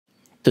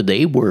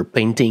Today we're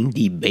painting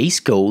the base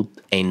coat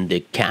and the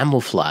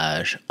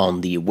camouflage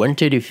on the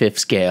 1/35th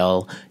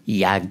scale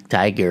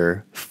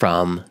Jagdtiger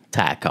from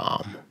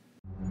Decals.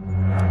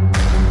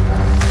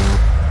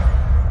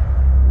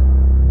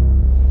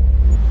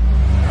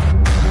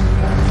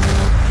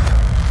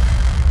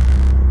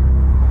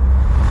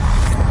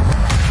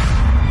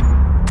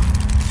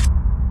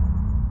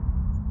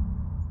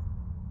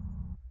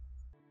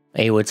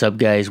 Hey, what's up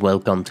guys,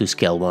 welcome to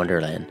Scale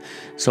Wonderland.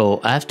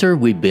 So after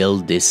we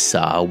built this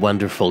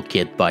wonderful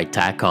kit by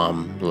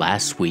Decals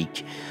last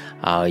week,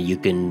 you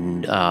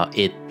can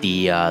hit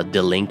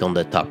the link on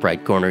the top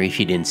right corner if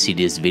you didn't see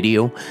this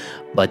video.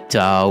 But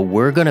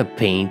we're gonna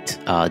paint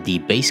the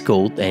base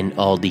coat and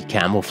all the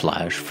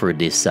camouflage for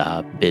this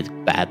big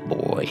bad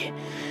boy.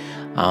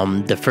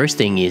 The first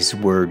thing is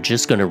we're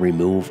just gonna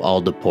remove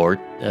all the part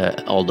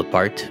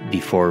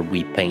before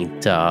we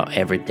paint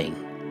everything.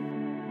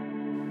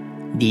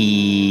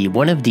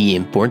 One of the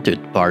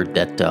important part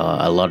that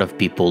a lot of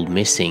people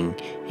missing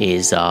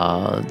is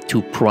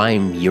to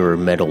prime your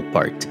metal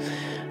part.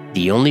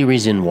 The only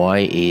reason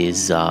why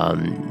is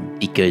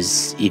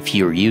because if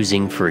you're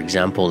using, for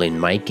example, in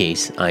my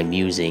case, I'm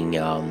using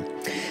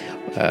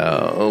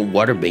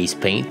water-based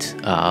paint.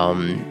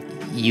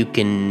 You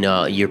can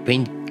your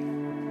paint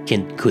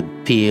could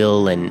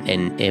peel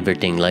and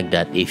everything like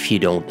that if you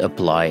don't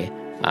apply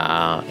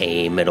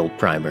a metal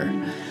primer.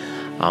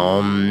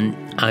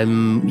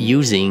 I'm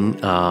using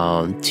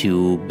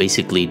to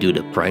basically do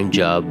the prime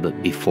job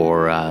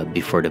before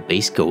the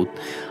base coat.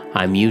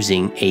 I'm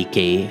using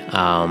AK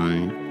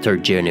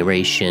third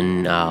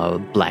generation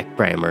black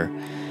primer.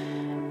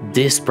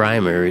 This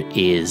primer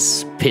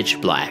is pitch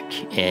black,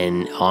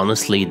 and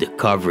honestly the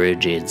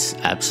coverage is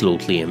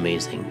absolutely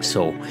amazing.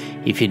 So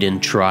if you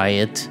didn't try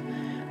it,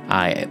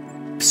 I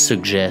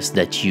suggest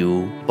that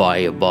you buy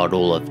a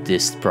bottle of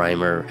this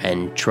primer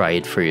and try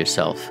it for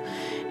yourself.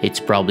 It's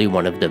probably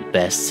one of the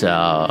best,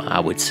 I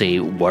would say,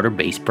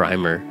 water-based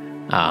primer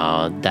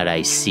that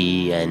I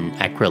see, and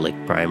acrylic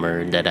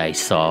primer that I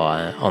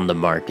saw on the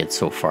market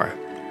so far.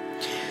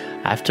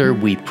 After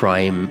we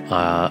prime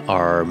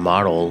our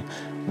model,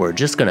 we're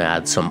just gonna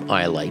add some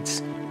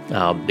highlights.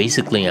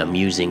 Basically, I'm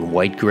using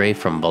white gray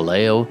from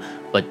Vallejo,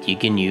 but you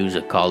can use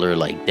a color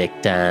like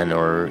Deck Tan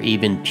or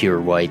even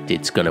pure white,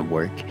 it's gonna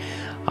work.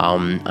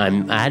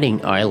 I'm adding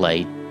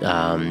highlight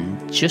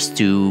just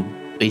to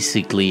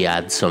basically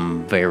add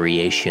some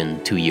variation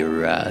to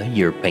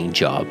your paint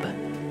job.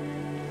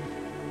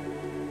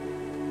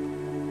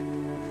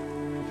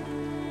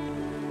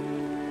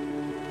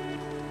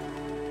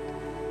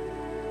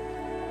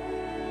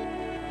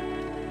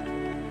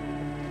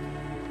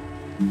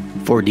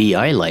 For the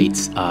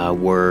highlights,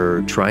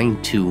 we're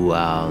trying to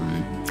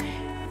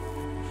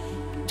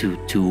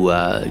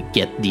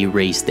get the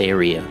raised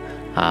area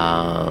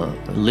a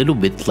little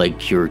bit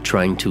like you're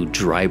trying to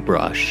dry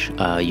brush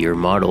your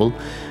model.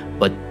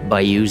 But by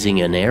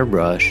using an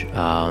airbrush,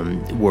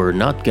 we're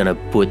not gonna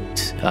put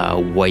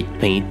white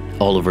paint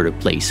all over the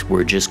place.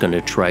 We're just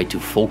gonna try to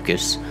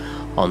focus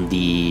on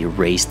the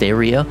raised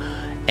area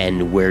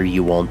and where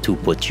you want to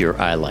put your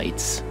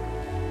highlights.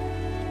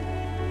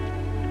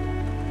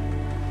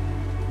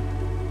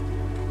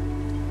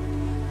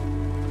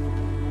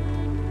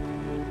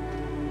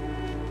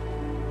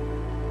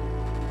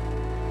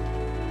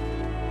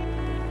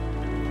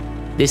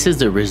 This is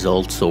the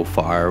result so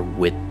far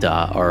with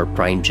our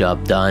prime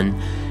job done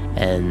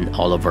and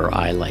all of our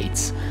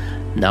highlights.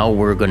 Now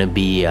we're gonna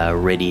be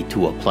ready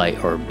to apply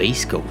our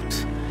base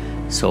coat.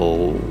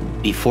 So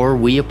before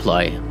we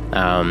apply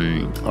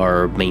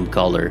our main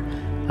color,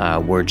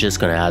 we're just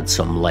gonna add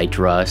some light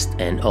rust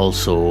and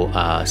also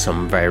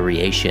some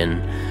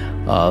variation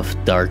of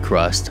dark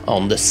rust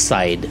on the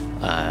side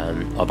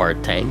of our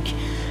tank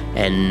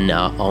and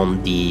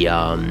on the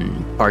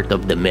part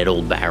of the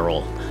middle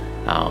barrel.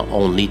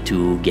 Only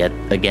to get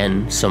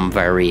again some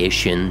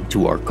variation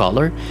to our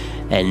color,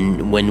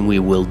 and when we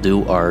will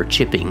do our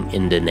chipping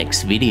in the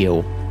next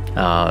video,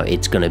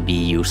 it's gonna be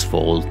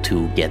useful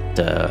to get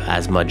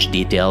as much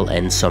detail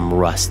and some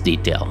rust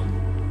detail.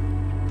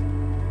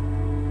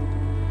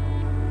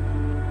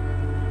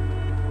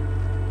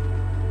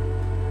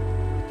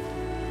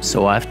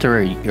 So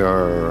after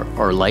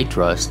our light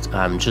rust,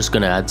 I'm just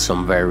gonna add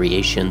some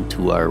variation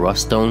to our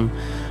rust tone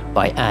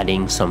by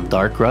adding some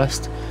dark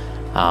rust.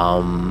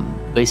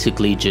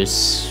 Basically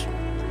just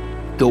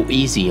go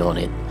easy on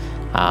it.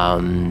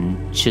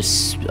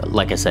 Just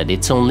like I said,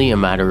 it's only a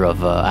matter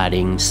of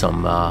adding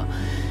some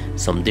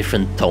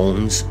different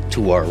tones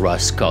to our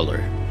rust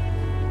color.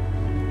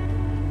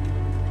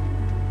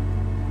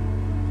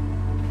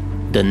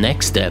 The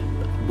next step,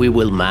 we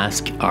will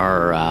mask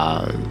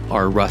our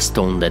rust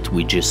tone that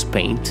we just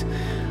paint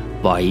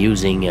by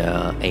using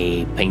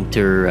a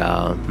painter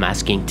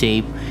masking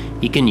tape.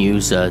 You can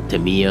use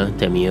Tamiya.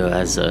 Tamiya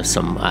has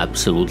some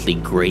absolutely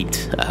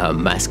great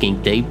masking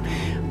tape,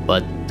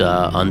 but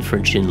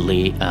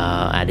unfortunately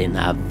I didn't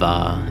have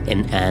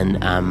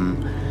and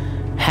I'm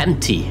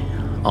empty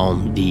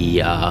on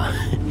the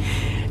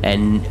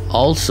And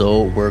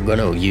also we're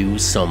gonna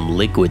use some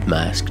liquid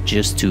mask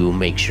just to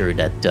make sure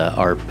that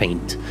our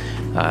paint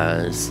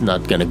is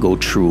not gonna go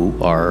through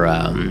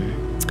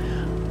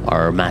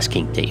our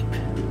masking tape.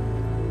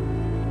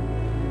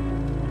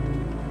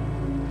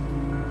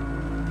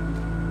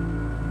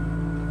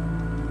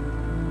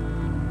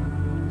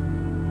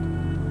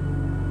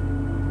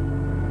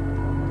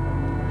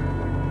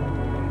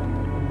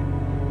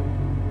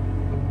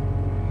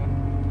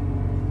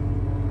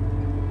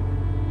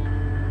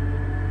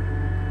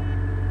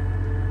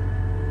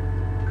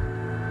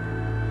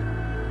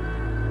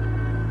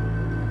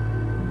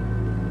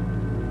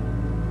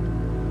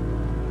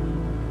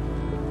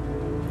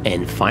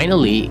 And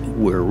finally,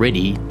 we're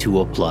ready to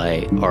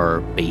apply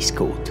our base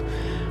coat.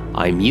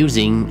 I'm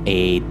using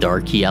a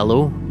dark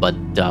yellow, but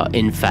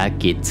in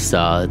fact it's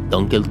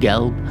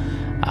Dunkelgelb.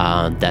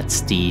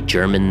 That's the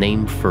German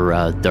name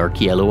for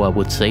dark yellow, I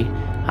would say.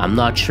 I'm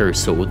not sure,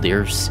 so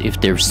if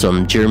there's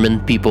some German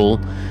people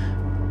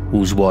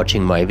who's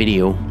watching my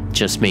video,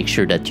 just make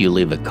sure that you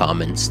leave a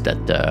comments that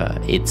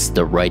it's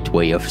the right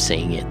way of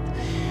saying it.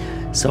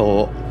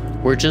 So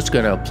we're just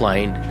gonna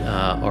apply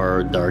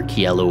our dark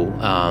yellow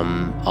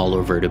all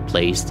over the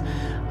place.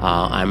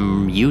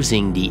 I'm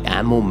using the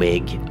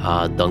Camouflage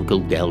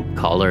Dunkelgelb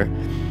color.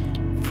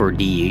 For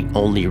the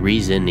only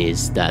reason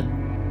is that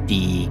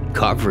the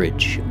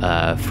coverage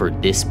for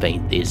this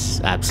paint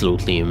is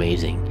absolutely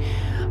amazing.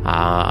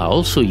 I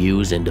also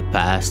used in the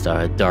past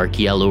dark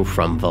yellow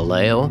from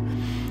Vallejo.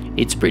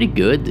 It's pretty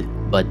good,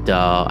 but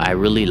I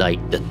really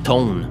like the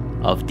tone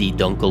of the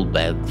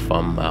Dunkelgelb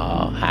from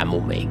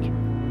Camouflage.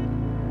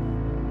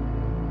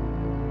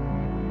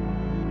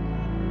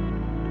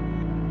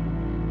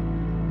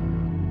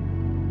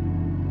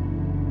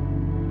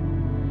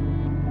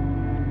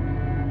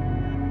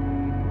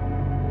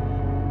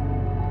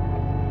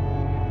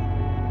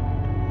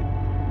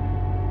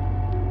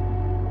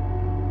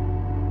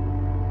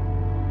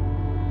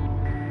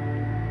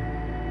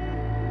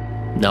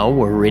 Now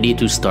we're ready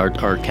to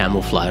start our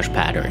camouflage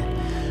pattern.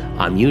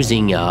 I'm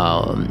using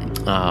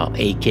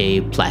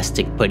AK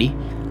plastic putty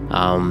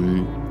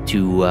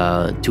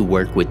to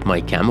work with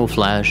my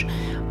camouflage.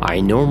 I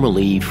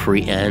normally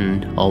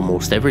freehand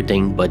almost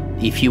everything, but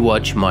if you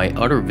watch my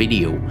other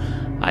video,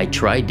 I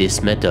tried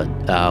this method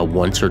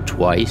once or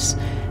twice,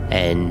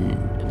 and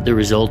the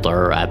results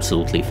are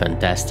absolutely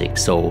fantastic.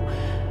 So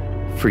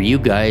for you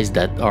guys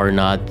that are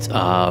not,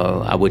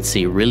 I would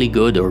say, really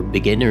good or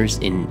beginners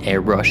in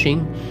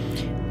airbrushing,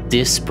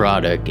 this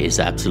product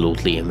is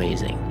absolutely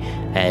amazing,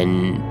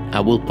 and I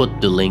will put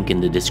the link in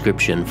the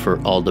description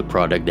for all the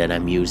product that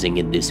I'm using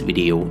in this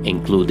video,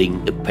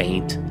 including the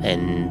paint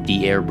and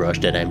the airbrush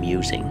that I'm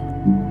using.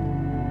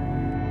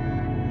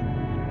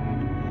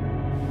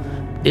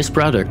 This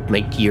product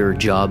makes your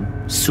job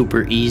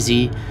super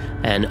easy,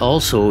 and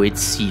also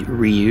it's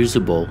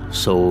reusable,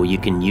 so you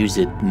can use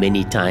it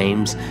many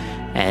times.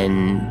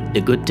 And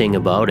the good thing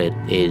about it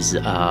is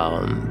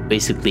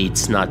basically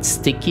it's not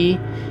sticky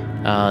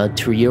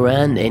to your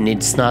hand, and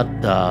it's not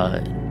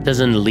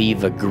doesn't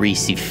leave a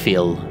greasy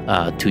feel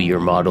to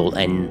your model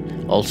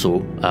and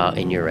also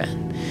in your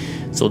hand.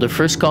 So the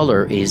first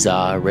color is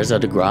Reza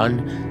de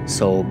Gran.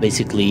 So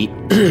basically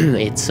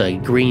it's a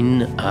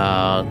green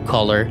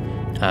color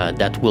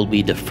that will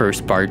be the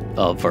first part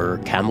of our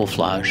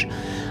camouflage,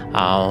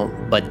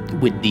 but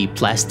with the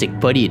plastic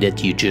putty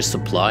that you just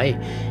apply,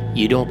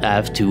 you don't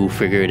have to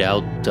figure it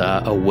out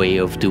a way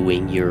of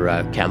doing your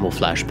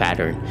camouflage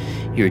pattern.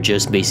 You're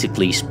just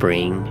basically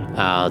spraying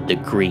the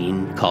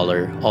green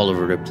color all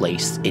over the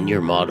place in your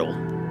model.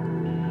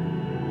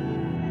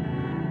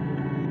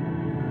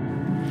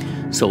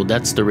 So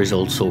that's the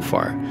result so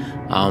far.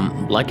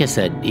 Like I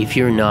said, if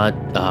you're not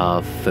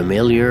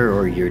familiar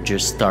or you're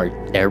just start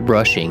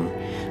airbrushing,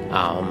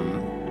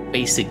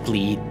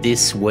 basically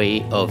this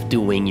way of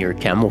doing your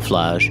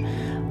camouflage,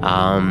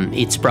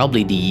 it's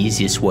probably the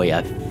easiest way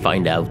I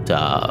find out.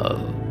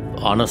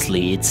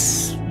 Honestly,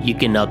 you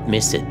cannot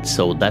miss it,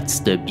 so that's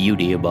the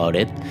beauty about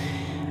it.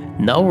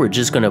 Now we're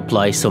just gonna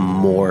apply some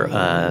more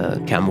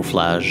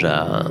camouflage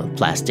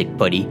plastic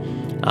putty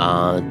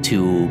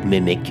to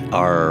mimic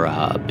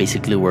our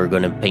basically we're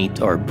gonna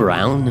paint our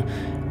brown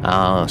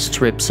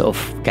strips of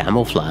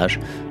camouflage.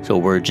 So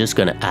we're just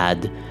gonna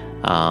add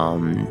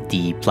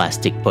the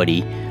plastic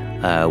putty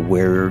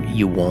where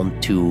you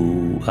want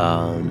to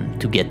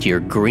get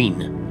your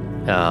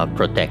green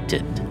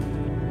protected.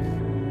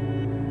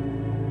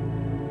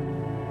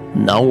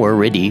 Now we're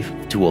ready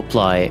to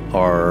apply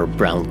our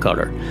brown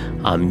color.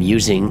 I'm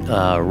using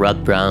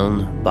Red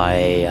Brown by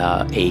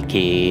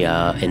AK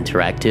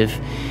Interactive.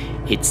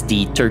 It's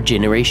the 3rd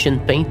generation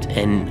paint,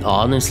 and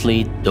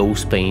honestly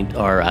those paint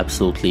are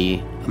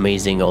absolutely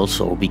amazing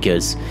also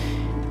because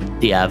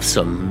they have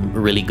some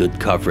really good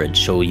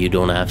coverage, so you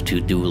don't have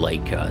to do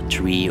like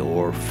 3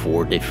 or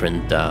 4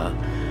 different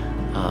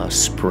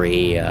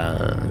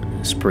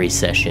spray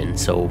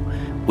sessions. So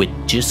with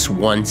just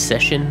one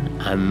session,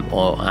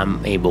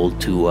 I'm able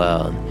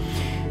to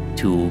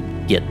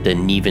get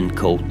an even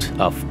coat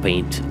of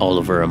paint all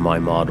over my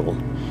model.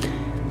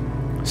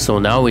 So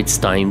now it's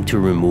time to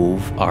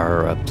remove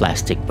our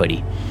plastic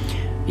putty.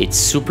 It's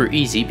super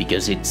easy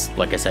because it's,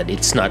 like I said,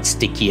 it's not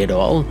sticky at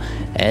all,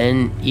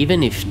 and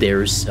even if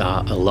there's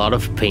a lot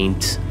of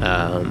paint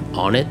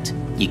on it,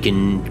 you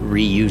can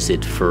reuse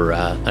it for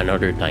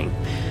another time.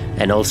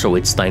 And also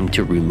it's time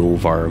to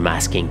remove our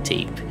masking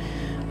tape,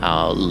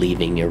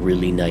 leaving a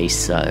really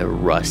nice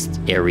rust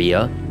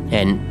area.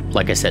 And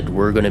like I said,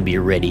 we're gonna be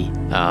ready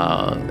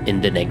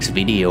in the next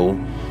video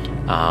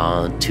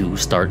to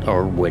start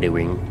our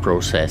weathering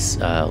process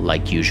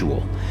like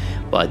usual.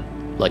 But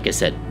like I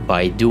said,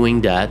 by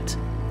doing that,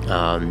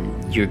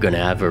 you're gonna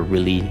have a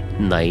really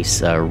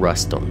nice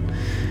rust tone.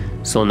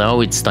 So now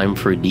it's time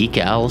for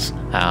decals.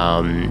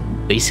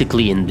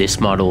 Basically in this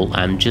model,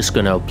 I'm just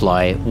gonna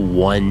apply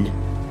one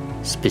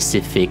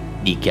specific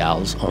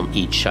decals on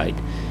each side.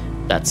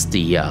 That's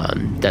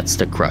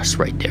the crust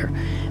right there.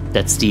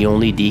 That's the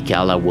only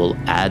decal I will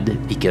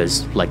add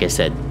because, like I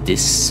said,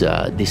 this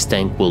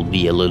tank will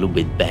be a little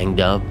bit banged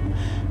up.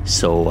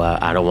 So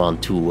I don't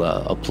want to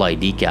apply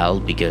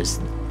decal, because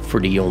for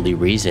the only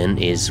reason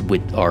is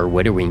with our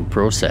weathering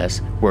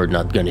process, we're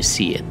not gonna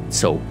see it.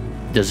 So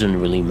it doesn't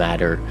really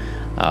matter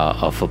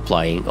of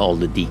applying all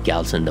the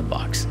decals in the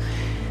box.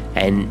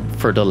 And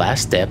for the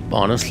last step,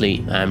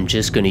 honestly, I'm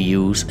just gonna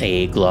use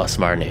a gloss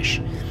varnish.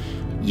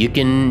 You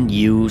can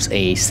use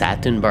a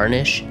satin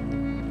varnish.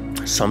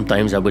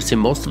 Sometimes, I would say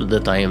most of the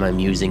time, I'm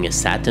using a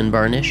satin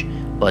varnish,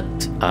 but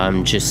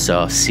I'm just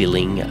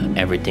sealing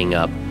everything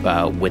up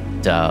with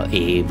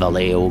a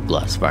Vallejo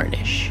gloss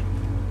varnish.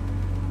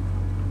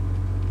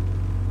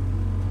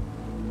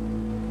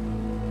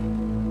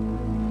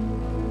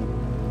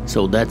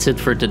 So that's it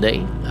for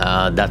today.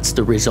 That's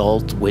the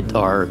result with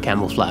our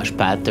camouflage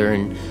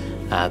pattern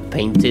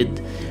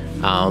painted.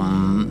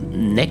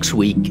 Next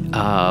week,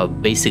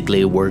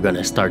 basically, we're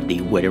gonna start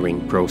the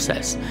weathering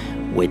process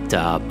with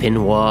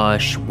pin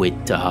wash,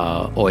 with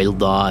oil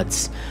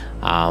dots.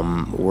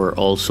 We're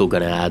also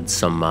gonna add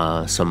some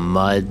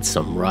mud,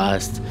 some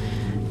rust,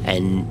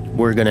 and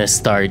we're gonna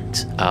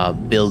start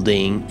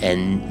building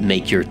and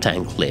make your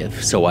tank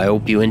live. So I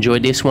hope you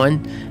enjoyed this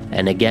one,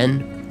 and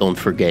again, don't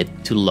forget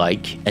to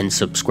like and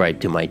subscribe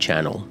to my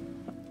channel.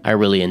 I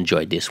really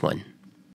enjoyed this one.